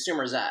where the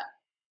consumer's at.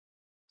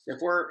 So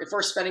if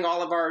we're spending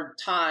all of our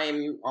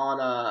time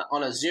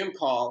on a Zoom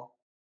call,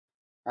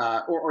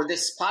 or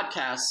this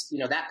podcast,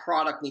 that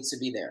product needs to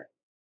be there.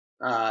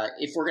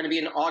 If we're going to be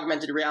in an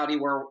augmented reality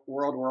world,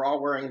 we're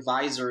all wearing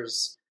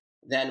visors,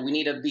 then we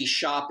need to be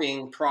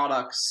shopping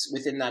products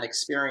within that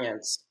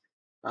experience.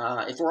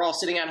 If we're all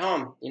sitting at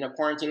home,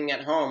 quarantining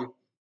at home,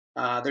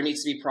 there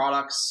needs to be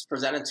products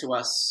presented to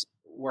us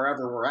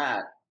wherever we're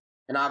at.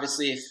 And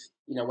obviously, if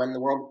when the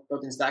world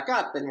opens back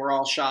up, then we're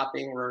all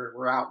shopping,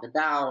 we're out and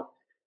about,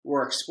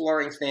 we're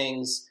exploring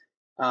things,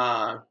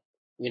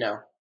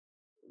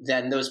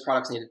 then those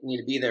products need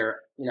to be there.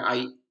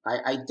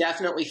 I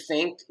definitely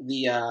think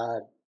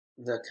the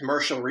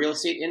commercial real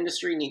estate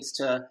industry needs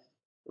to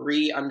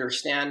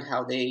re-understand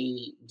how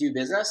they do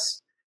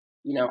business.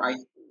 I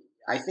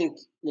think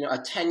a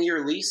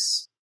 10-year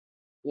lease,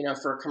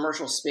 for a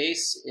commercial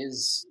space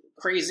is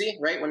crazy,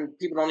 right? When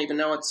people don't even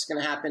know what's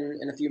going to happen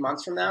in a few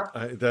months from now.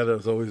 That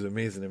is always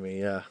amazing to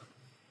me. Yeah.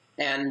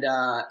 And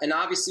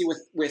obviously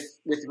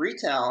with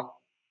retail,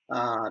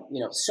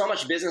 so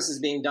much business is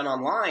being done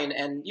online,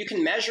 and you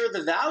can measure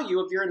the value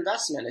of your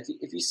investment.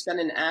 If you spend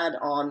an ad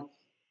on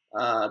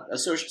a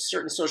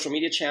certain social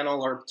media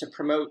channel or to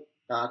promote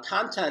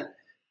content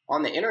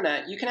on the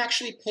internet, you can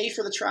actually pay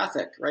for the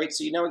traffic, right?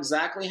 So you know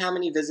exactly how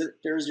many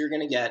visitors you're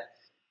going to get.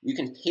 You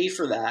can pay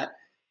for that.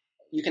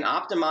 You can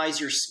optimize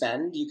your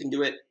spend. You can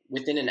do it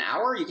within an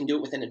hour. You can do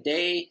it within a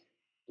day.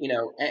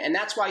 And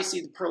that's why you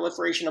see the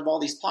proliferation of all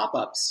these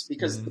pop-ups,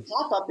 because the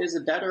pop-up is a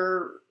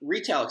better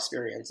retail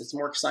experience. It's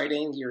more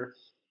exciting. You're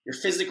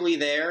physically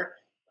there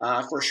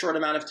for a short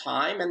amount of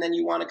time, and then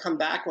you want to come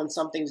back when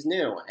something's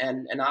new.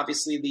 And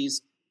obviously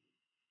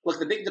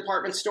the big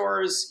department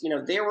stores,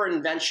 they were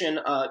invention.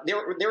 They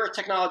were a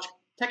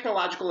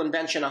technological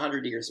invention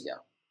 100 years ago.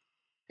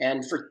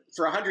 And for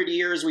 100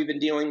 years, we've been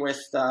dealing with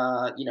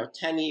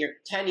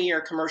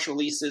 10-year commercial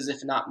leases,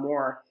 if not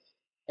more.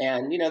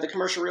 And the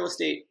commercial real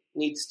estate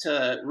needs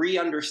to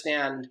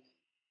re-understand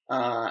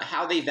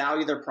how they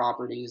value their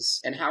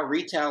properties and how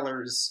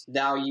retailers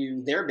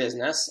value their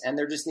business, and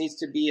there just needs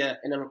to be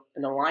an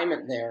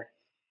alignment there.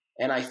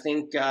 And I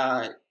think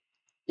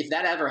if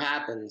that ever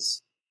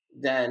happens,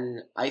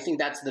 then I think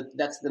that's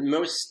the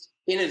most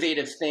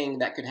innovative thing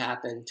that could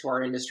happen to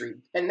our industry,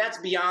 and that's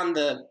beyond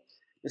the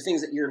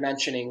things that you're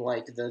mentioning,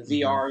 like the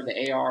VR,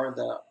 the AR,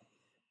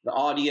 the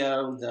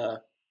audio,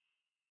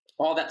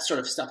 all that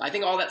sort of stuff. I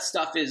think all that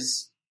stuff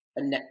is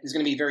going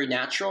to be very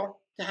natural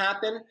to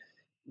happen.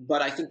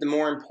 But I think the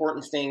more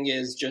important thing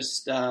is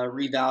just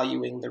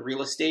revaluing the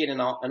real estate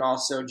and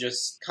also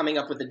just coming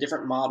up with a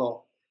different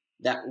model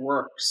that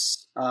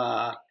works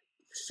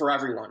for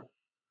everyone.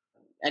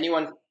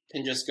 Anyone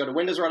can just go to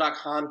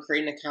windowsrow.com,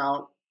 create an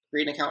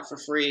account for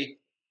free.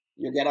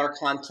 You'll get our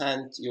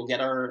content. You'll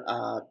get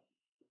our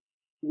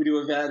we do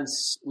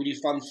events. We do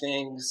fun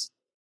things.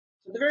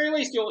 At the very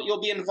least,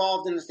 you'll be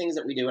involved in the things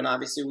that we do. And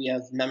obviously, we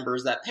have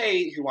members that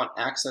pay who want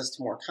access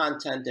to more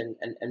content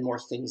and more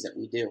things that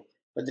we do.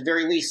 But at the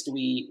very least,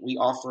 we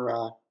offer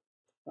a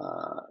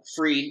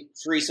free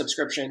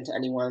subscription to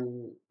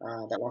anyone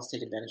that wants to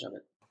take advantage of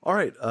it. All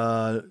right.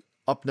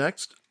 Up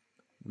next,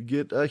 we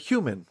get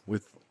Human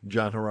with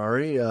John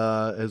Harari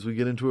as we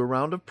get into a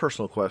round of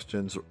personal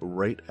questions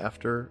right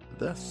after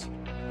this.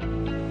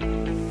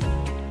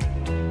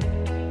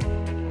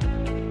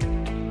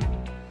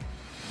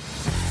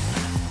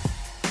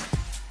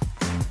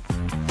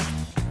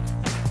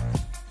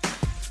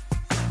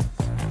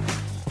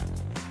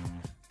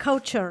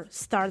 Culture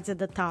starts at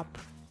the top,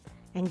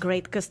 and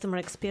great customer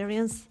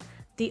experience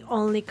the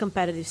only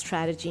competitive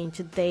strategy in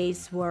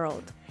today's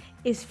world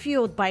is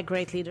fueled by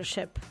great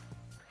leadership.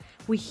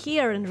 We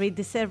hear and read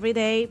this every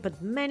day,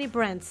 but many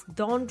brands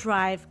don't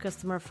drive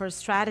customer-first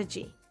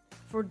strategy.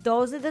 For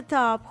those at the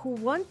top who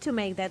want to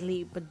make that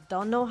leap but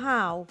don't know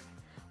how,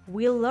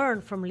 we'll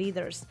learn from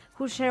leaders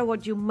who share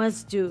what you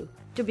must do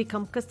to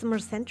become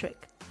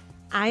customer-centric.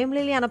 I am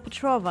Liliana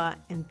Petrova,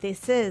 and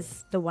this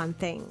is The One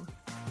Thing.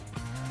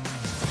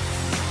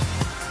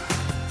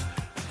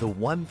 The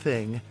One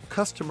Thing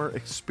Customer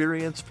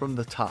Experience from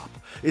the Top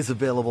is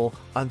available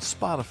on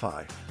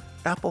Spotify,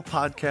 Apple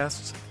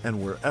Podcasts,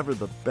 and wherever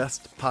the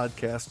best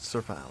podcasts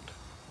are found.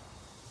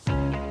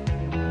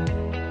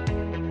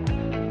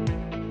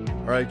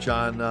 All right,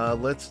 John,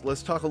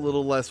 let's talk a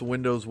little less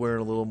Windowsware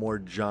and a little more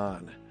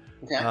John.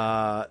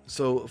 Okay.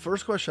 So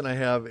first question I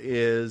have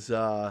is,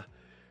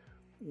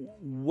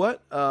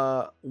 what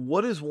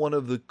is one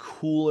of the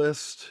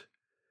coolest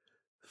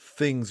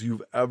things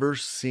you've ever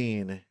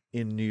seen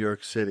in New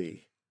York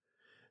City?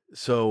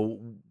 So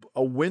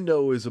a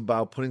window is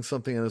about putting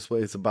something in this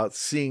way. It's about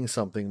seeing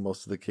something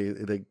most of the case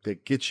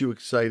that gets you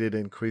excited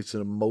and creates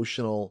an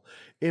emotional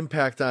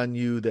impact on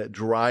you that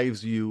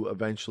drives you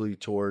eventually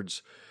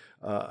towards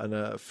an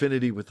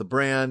affinity with the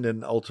brand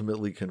and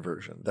ultimately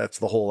conversion. That's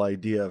the whole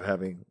idea of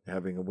having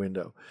a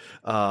window,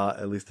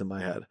 at least in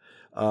my head.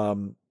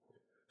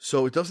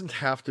 So it doesn't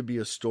have to be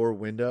a store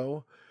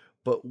window,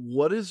 but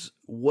what is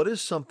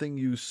something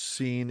you've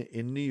seen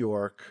in New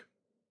York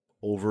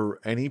over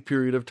any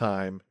period of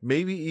time,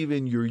 maybe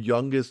even your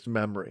youngest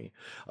memory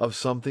of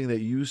something that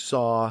you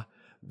saw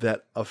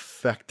that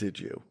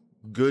affected you,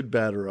 good,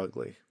 bad, or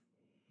ugly?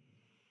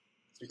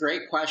 It's a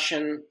great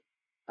question.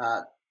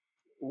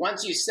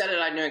 Once you said it,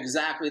 I knew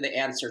exactly the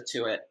answer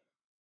to it.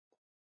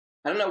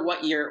 I don't know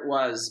what year it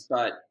was,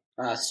 but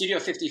Studio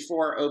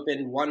 54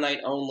 opened one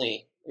night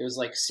only. It was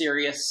like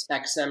Sirius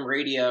XM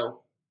Radio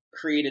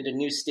created a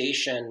new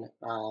station.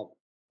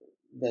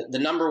 The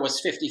number was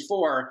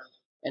 54,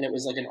 and it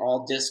was like an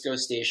all disco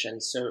station.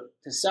 So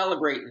to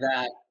celebrate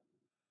that,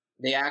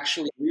 they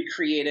actually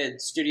recreated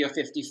Studio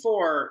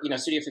 54.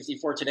 Studio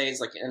 54 today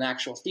is like an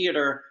actual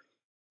theater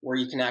where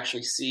you can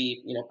actually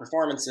see,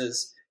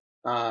 performances.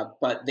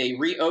 But they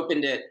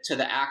reopened it to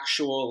the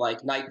actual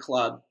like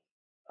nightclub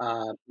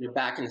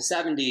back in the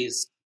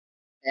 70s.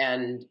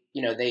 And,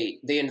 they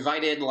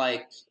invited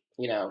like,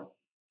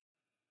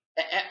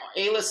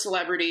 A-list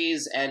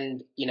celebrities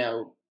and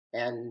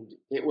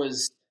it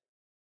was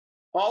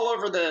all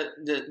over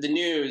the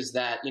news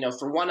that,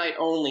 for one night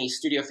only,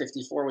 Studio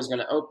 54 was going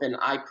to open.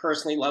 I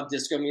personally love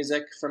disco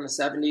music from the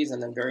 70s and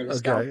then very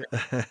nostalgic.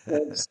 Okay.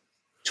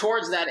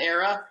 Towards that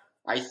era,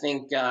 I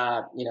think,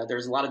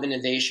 there's a lot of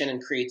innovation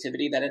and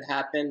creativity that had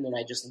happened, and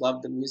I just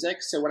loved the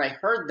music. So when I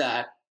heard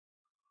that,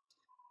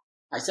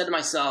 I said to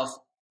myself,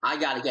 I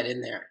got to get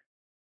in there.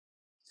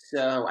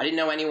 So I didn't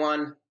know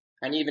anyone.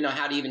 I didn't even know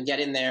how to even get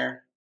in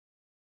there.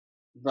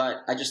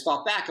 But I just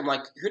thought back. I'm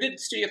like, who did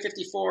Studio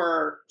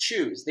 54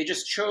 choose? They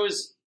just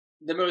chose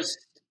the most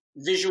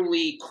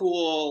visually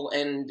cool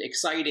and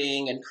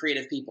exciting and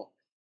creative people.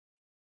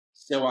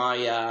 So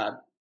I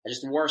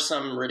just wore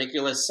some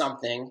ridiculous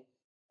something.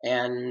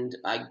 And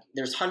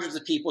there's hundreds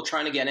of people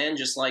trying to get in,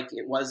 just like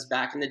it was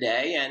back in the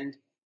day. And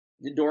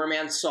the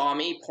doorman saw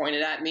me,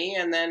 pointed at me,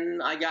 and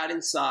then I got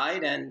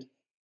inside. And,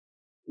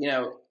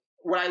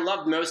 what I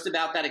loved most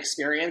about that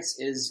experience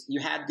is you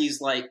had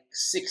these like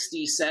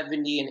 60,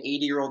 70, and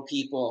 80-year-old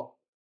people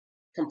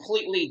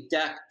completely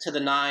decked to the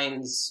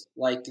nines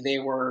like they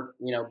were,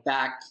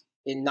 back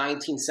in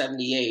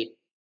 1978.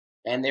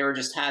 And they were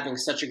just having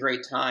such a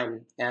great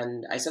time.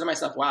 And I said to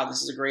myself, wow,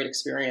 this is a great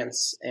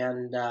experience.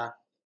 And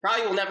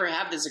probably will never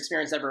have this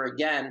experience ever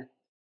again.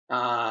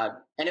 And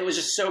it was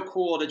just so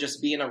cool to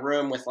just be in a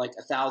room with like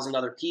 1,000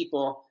 other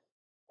people,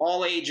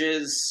 all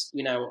ages,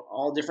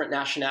 all different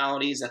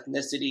nationalities,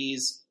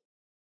 ethnicities,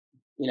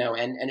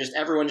 and just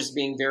everyone just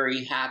being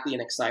very happy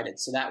and excited.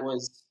 So that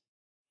was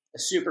a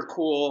super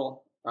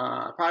cool,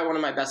 probably one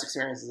of my best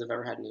experiences I've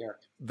ever had in New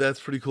York. That's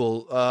pretty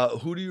cool.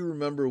 Who do you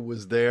remember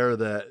was there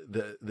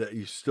that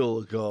you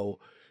still go,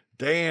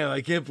 damn,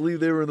 I can't believe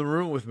they were in the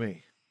room with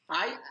me?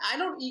 I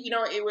don't,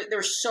 there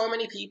were so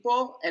many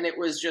people, and it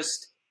was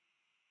just,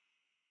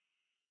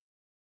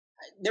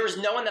 there was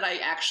no one that I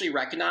actually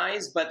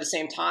recognized, but at the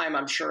same time,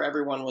 I'm sure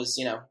everyone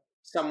was,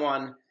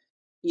 someone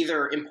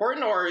either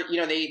important or,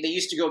 they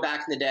used to go back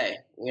in the day,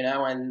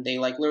 and they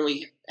like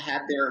literally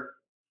had their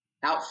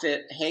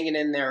outfit hanging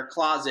in their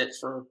closet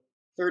for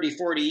 30,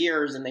 40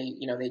 years. And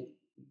they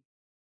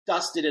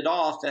dusted it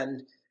off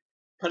and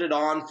put it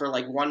on for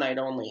like one night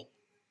only.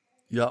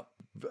 Yep.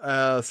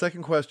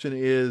 Second question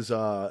is,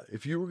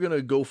 if you were going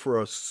to go for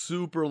a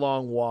super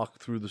long walk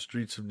through the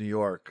streets of New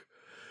York,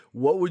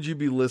 what would you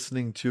be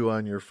listening to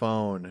on your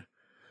phone?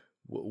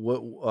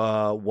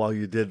 While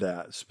you did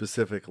that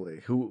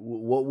specifically,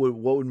 what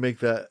would make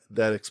that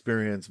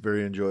experience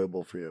very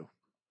enjoyable for you?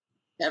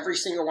 Every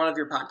single one of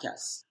your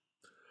podcasts.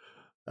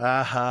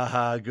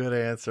 Good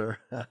answer.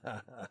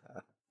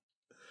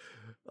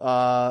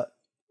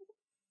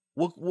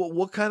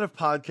 What kind of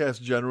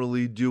podcasts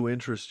generally do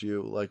interest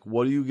you? Like,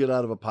 what do you get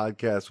out of a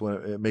podcast when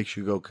it makes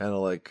you go kind of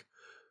like,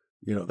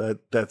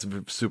 that's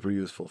super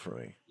useful for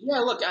me? Yeah,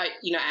 look,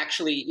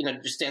 actually,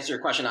 just to answer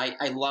your question,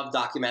 I love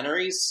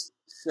documentaries.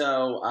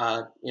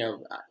 So,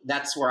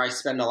 that's where I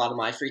spend a lot of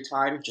my free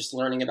time, just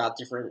learning about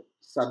different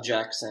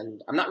subjects.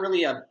 And I'm not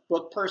really a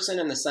book person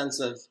in the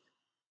sense of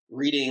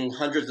reading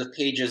hundreds of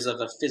pages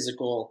of a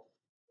physical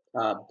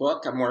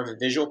book. I'm more of a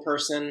visual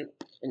person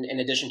in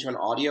addition to an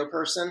audio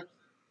person.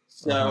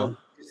 So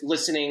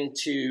listening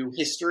to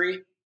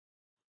history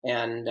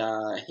and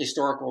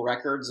historical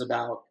records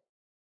about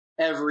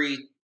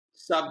every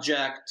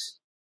subject,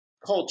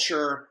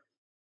 culture,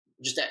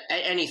 just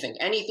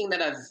anything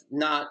that I've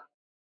not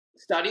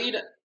studied,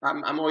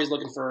 I'm always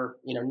looking for,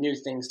 new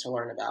things to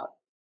learn about.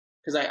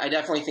 Because I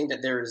definitely think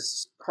that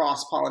there's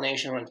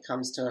cross-pollination when it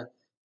comes to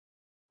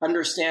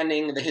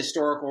understanding the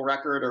historical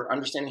record or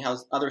understanding how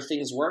other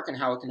things work and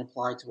how it can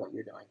apply to what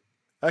you're doing.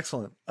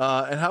 Excellent.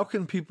 And how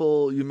can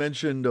people, you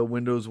mentioned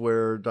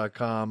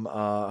windowsware.com,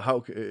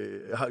 how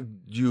do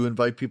you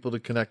invite people to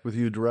connect with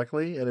you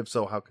directly? And if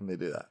so, how can they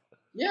do that?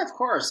 Yeah, of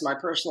course. My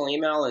personal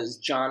email is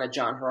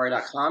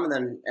john@johnharari.com. And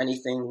then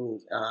anything,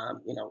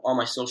 all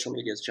my social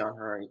media is John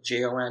Harari,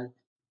 JONHARARI.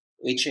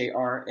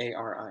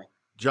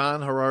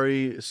 John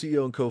Harari,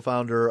 CEO and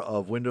co-founder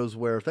of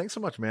Windowsware. Thanks so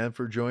much, man,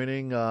 for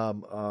joining.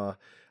 I'm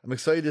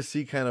excited to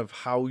see kind of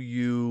how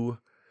you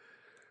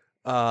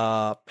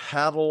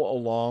paddle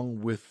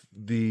along with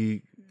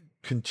the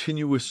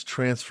continuous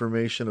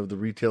transformation of the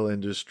retail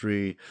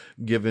industry,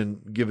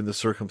 given the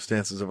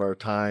circumstances of our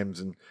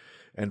times,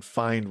 and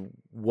find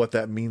what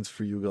that means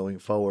for you going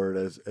forward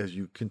as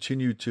you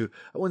continue to,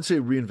 I wouldn't say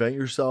reinvent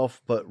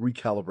yourself, but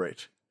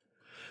recalibrate.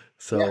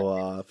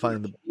 So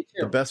find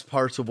the best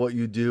parts of what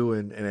you do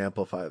and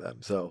amplify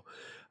them. So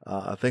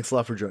thanks a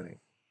lot for joining.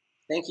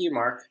 Thank you,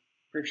 Mark.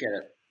 Appreciate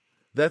it.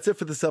 That's it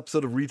for this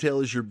episode of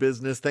Retail is Your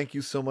Business. Thank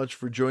you so much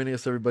for joining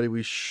us, everybody.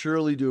 We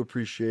surely do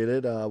appreciate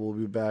it. We'll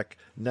be back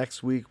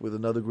next week with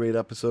another great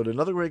episode,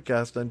 another great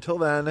guest. Until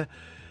then,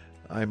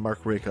 I'm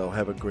Mark Rako.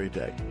 Have a great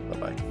day.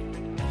 Bye-bye.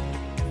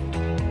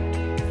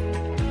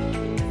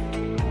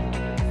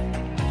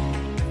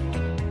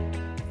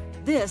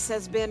 This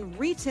has been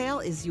Retail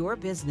is Your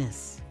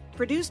Business,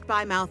 produced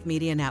by Mouth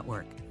Media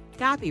Network.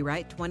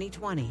 Copyright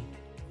 2020.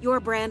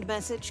 Your brand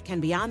message can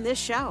be on this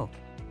show.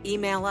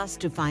 Email us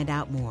to find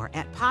out more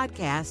at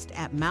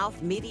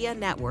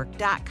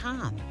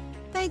podcast@mouthmedianetwork.com.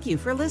 Thank you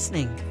for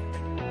listening.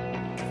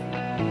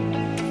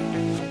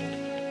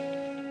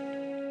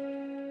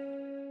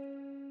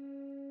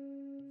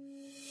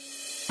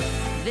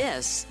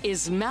 This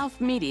is Mouth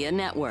Media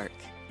Network,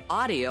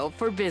 audio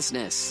for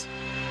business.